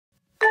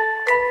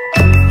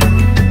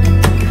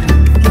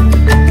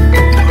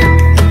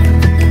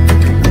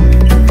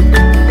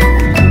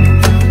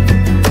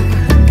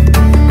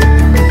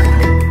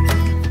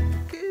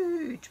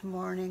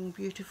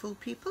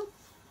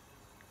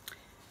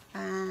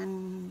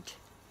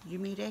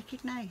may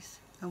recognise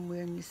I'm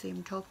wearing the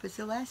same top as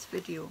the last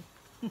video.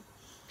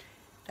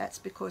 That's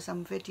because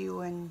I'm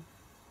videoing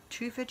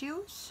 2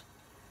 videos,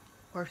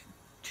 or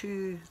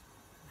 2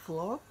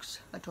 vlogs.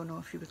 I don't know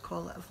if you would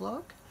call it a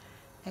vlog,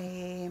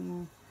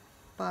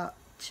 but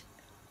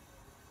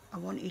I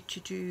wanted to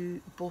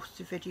do both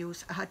the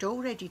videos. I had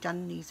already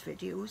done these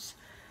videos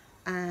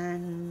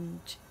and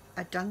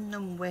I'd done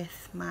them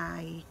with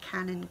my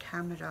Canon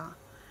camera.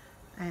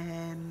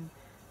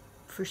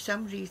 For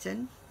some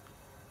reason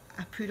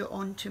I put it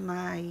onto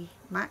my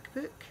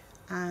MacBook,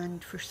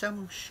 and for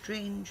some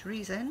strange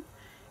reason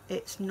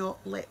it's not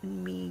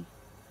letting me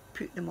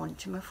put them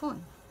onto my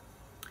phone.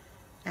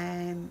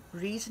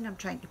 Reason I'm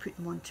trying to put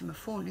them onto my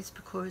phone is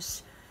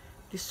because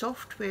the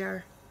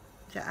software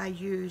that I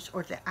use,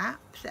 or the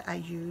app that I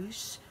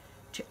use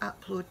to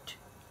upload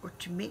or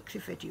to make the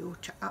video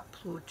to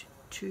upload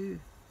to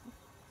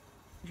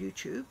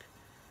YouTube,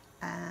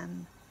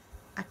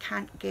 I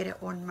can't get it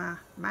on my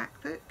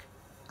MacBook.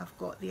 I've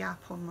got the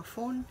app on my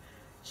phone,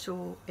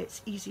 so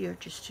it's easier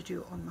just to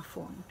do it on my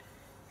phone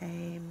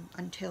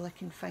until I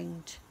can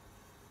find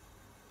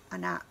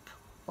an app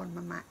on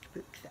my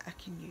MacBook that I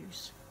can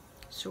use.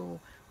 So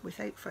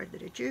without further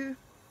ado,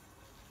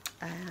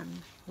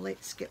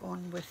 let's get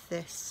on with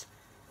this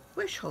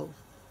wish haul.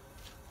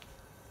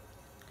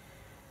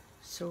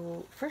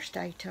 So first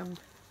item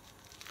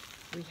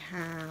we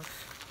have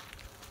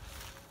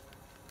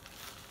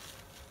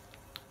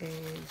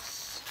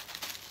is,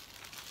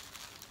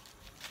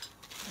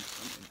 what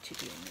do I need to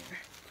do in there?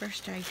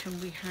 First item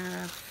we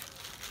have,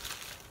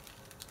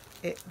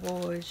 it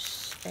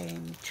was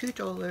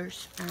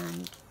 $2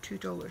 and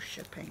 $2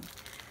 shipping,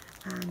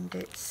 and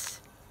it's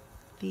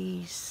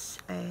these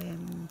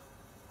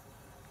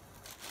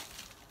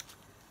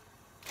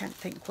can't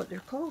think what they're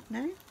called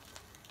now,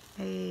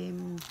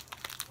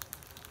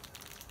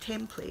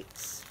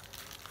 templates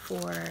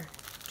for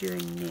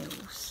doing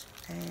nails.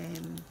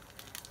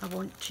 I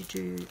want to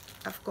do,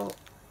 I've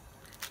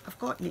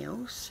got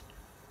nails,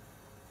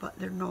 but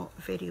they're not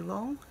very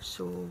long,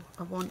 so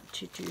I want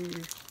to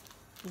do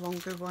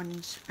longer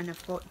ones, and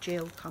I've got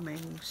gel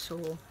coming,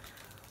 so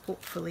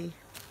hopefully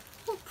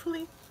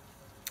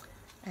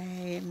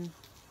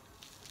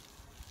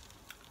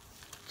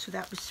so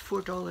that was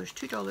 $4,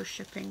 $2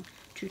 shipping,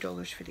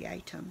 $2 for the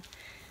item.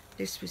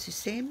 This was the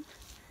same,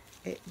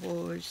 it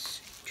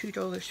was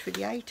 $2 for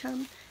the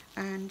item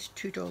and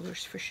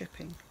 $2 for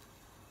shipping.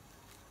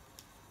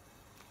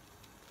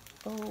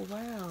 Oh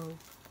wow,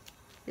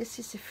 this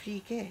is a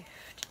free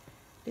gift.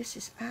 This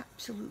is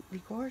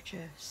absolutely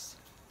gorgeous.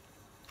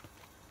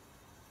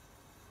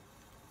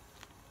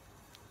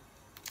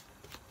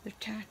 They're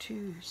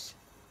tattoos.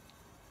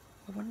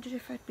 I wonder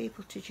if I'd be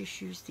able to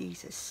just use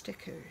these as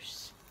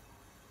stickers.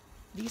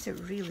 These are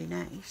really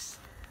nice,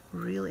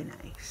 really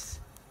nice.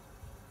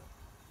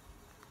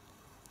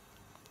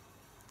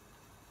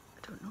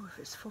 I don't know if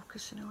it's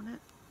focusing on it.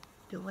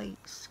 The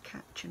light's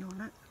catching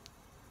on it.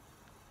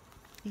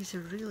 These are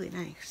really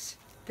nice.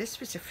 This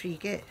was a free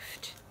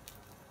gift.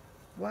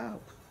 Wow.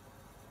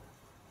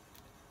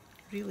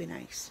 Really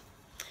nice.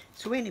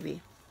 So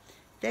anyway,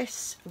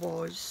 this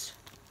was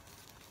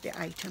the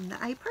item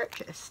that I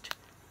purchased.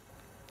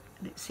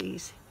 And it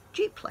says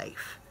Jeep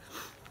Life.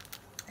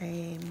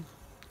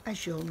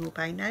 As you all know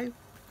by now,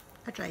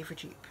 I drive a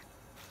Jeep.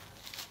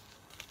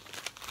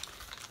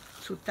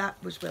 So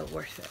that was well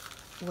worth it.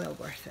 Well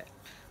worth it.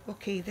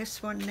 Okay,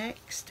 this one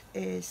next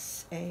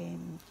is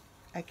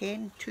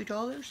again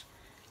 $2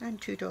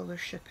 and $2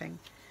 shipping,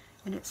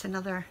 and it's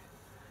another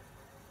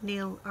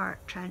nail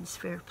art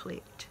transfer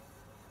plate,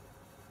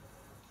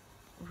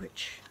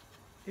 which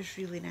is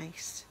really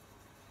nice.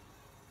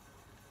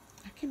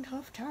 I can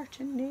have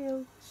tartan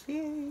nails,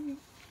 yay!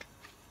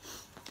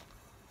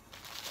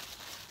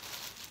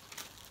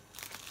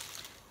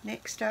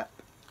 Next up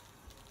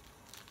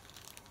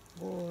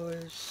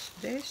was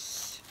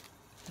this.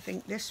 I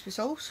think this was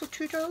also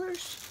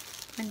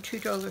 $2 and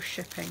 $2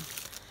 shipping.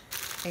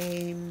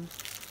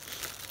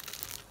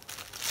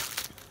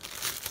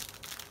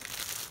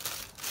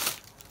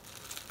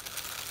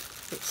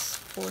 It's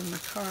for my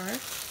car.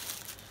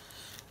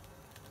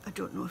 I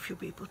don't know if you'll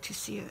be able to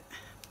see it.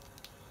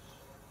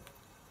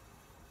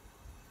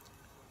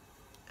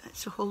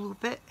 It's a hollow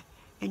bit,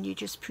 and you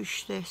just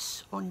push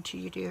this onto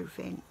your air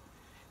vent.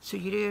 So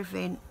your air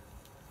vent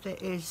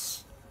that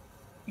is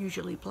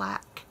usually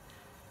black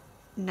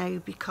now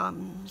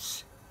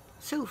becomes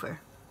silver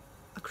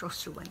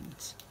across the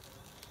winds.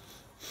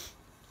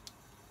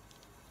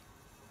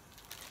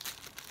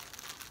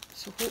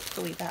 So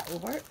hopefully that will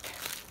work.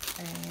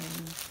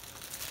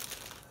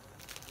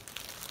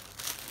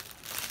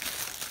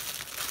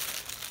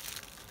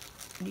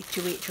 I need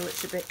to wait till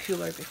it's a bit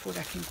cooler before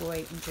I can go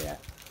out and do it,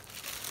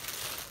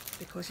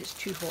 because it's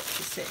too hot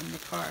to sit in the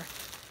car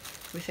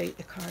without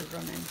the car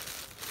running.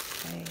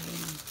 And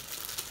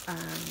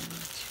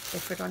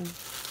if I run,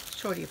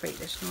 sorry about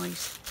this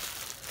noise,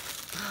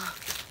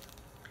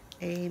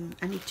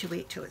 I need to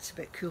wait till it's a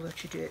bit cooler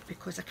to do it,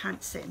 because I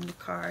can't sit in the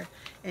car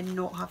and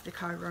not have the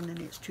car running,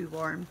 it's too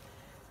warm.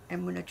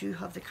 And when I do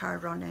have the car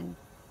running,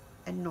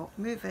 and not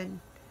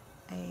moving,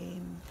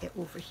 it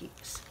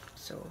overheats.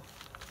 So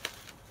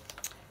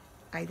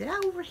either I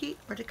overheat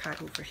or the car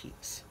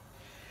overheats.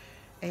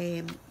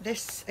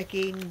 This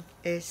again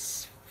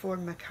is for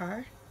my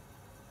car.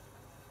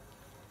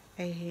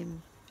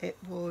 It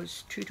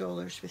was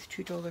 $2 with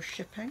 $2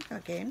 shipping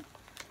again.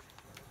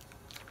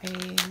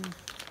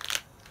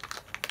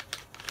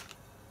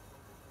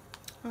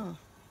 Oh,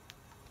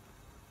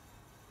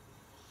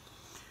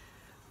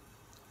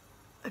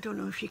 I don't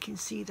know if you can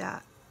see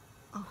that.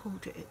 I'll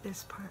hold it at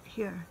this part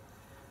here.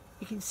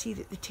 You can see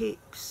that the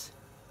tape's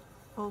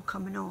all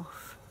coming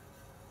off.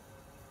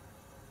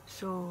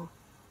 So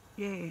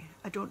yeah,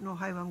 I don't know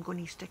how I'm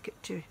going to stick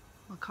it to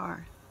my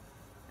car.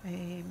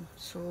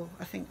 So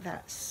I think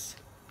that's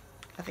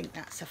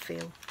a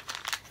fail.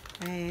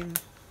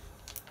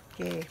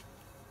 Yeah,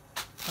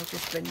 I'll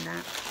just bin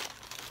that.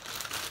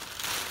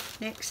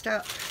 Next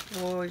up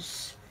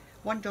was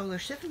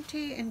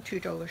 $1.70 and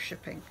 $2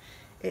 shipping.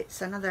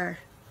 It's another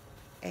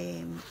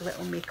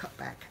little makeup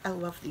bag. I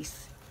love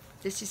these.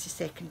 This is the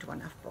second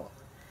one I've bought.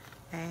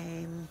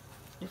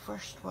 The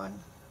first one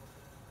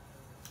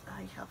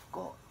I have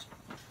got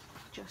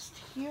just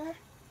here.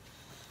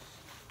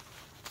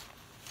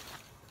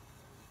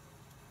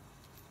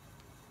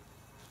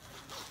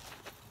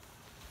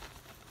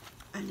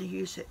 And I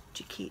use it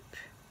to keep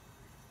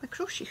my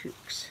crochet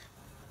hooks,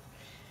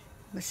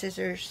 my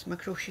scissors, my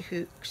crochet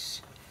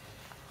hooks,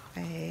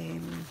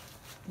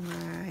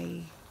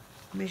 my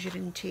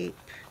measuring tape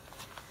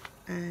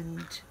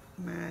and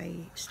my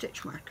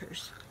stitch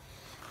markers.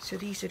 So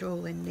these are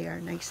all in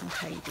there nice and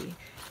tidy,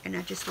 and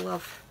I just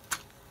love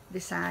the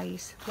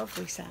size,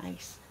 lovely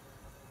size.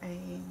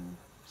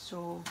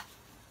 So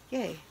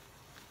yeah,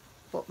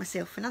 bought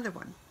myself another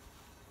one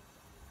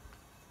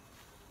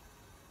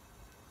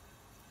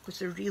because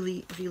they're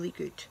really, really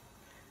good,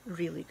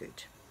 really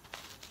good.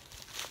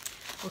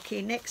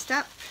 Okay, next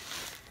up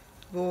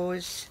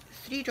was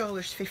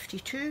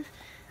 $3.52.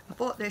 I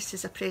bought this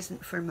as a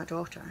present for my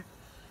daughter.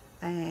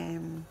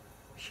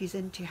 She's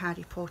into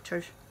Harry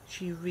Potter.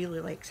 She really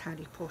likes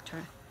Harry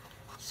Potter.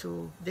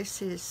 So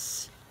this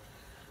is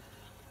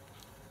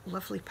a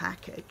lovely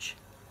package.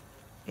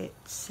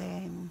 It's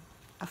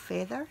a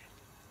feather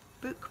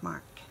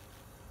bookmark.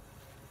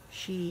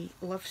 She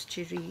loves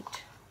to read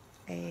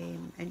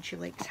and she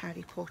likes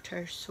Harry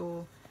Potter,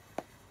 so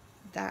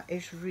that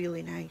is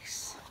really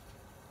nice.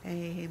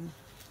 I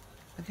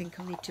think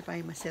I'll need to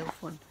buy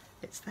myself one.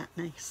 It's that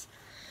nice.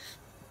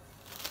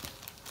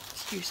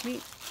 Excuse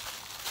me.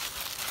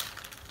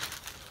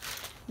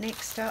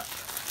 Next up,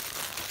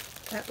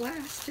 at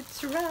last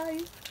it's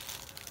arrived.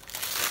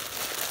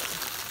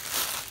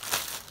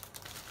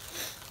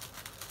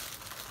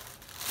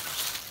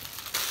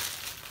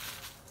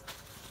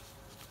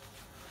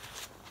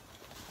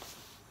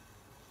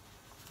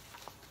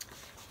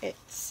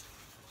 It's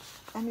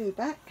a new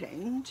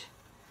background.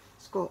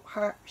 It's got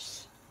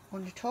hearts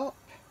on the top,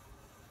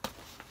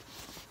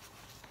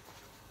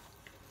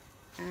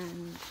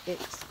 and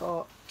it's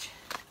got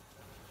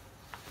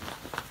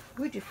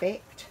wood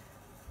effect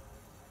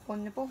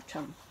on the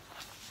bottom.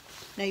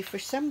 Now for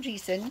some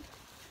reason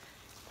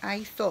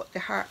I thought the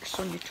hearts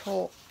on the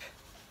top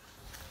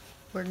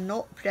were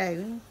not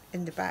brown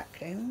in the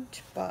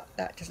background, but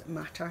that doesn't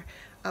matter.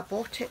 I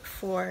bought it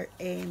for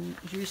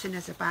using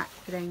as a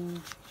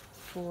background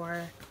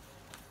for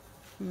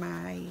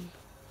my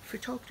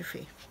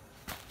photography.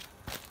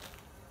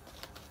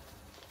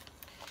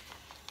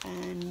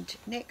 And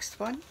next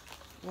one,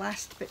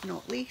 last but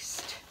not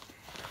least,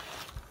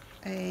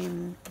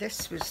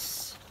 this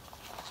was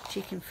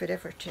taking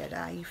forever to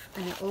arrive,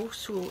 and it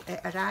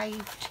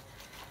arrived,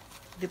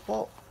 the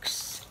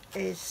box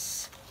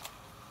is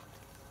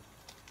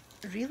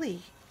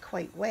really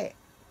quite wet,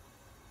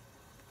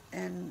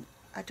 and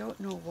I don't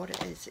know what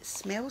it is. It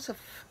smells of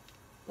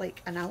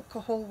like an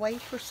alcohol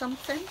wipe or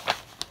something.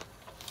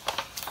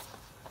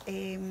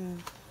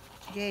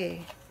 Yeah,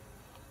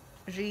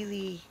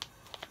 really,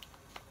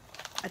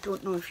 I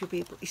don't know if you'll be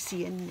able to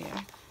see in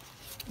there.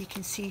 You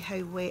can see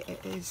how wet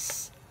it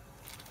is.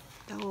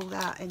 All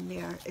that in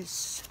there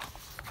is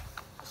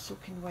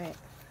soaking wet,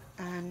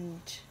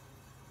 and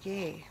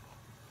yeah,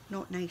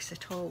 not nice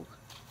at all.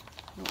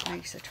 Not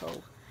nice at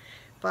all.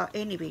 But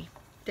anyway,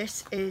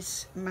 this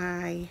is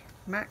my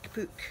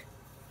MacBook.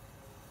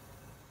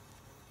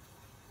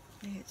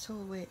 Yeah, it's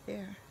all wet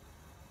there.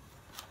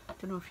 I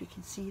don't know if you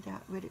can see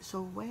that where it's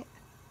all wet.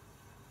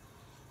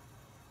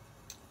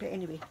 But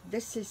anyway,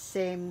 this is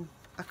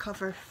a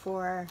cover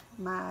for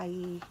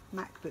my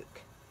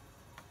MacBook.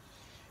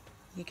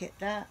 You get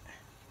that,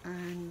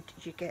 and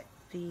you get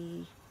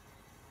the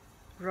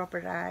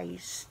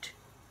rubberized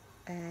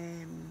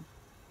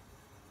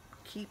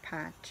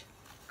keypad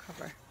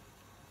cover.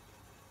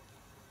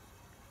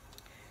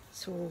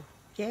 So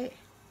yeah,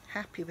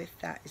 happy with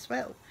that as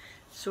well.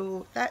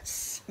 So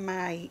that's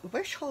my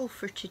wish haul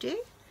for today.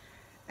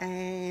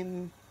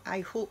 I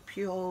hope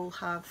you all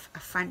have a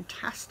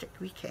fantastic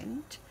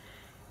weekend.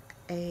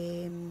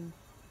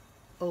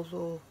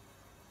 Although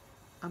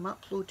I'm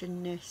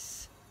uploading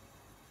this,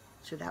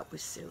 so that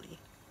was silly.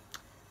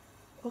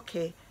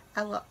 Okay,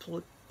 I'll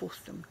upload both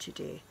of them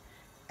today.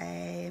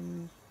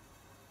 I'm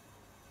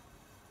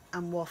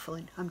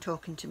waffling, I'm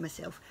talking to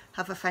myself.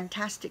 Have a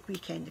fantastic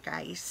weekend,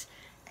 guys.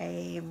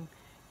 I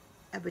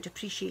would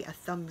appreciate a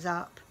thumbs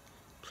up.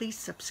 Please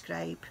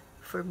subscribe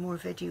for more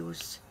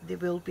videos. They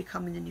will be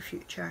coming in the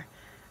future.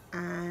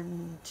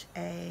 And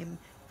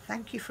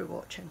thank you for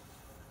watching.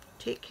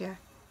 Take care.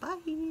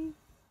 Bye.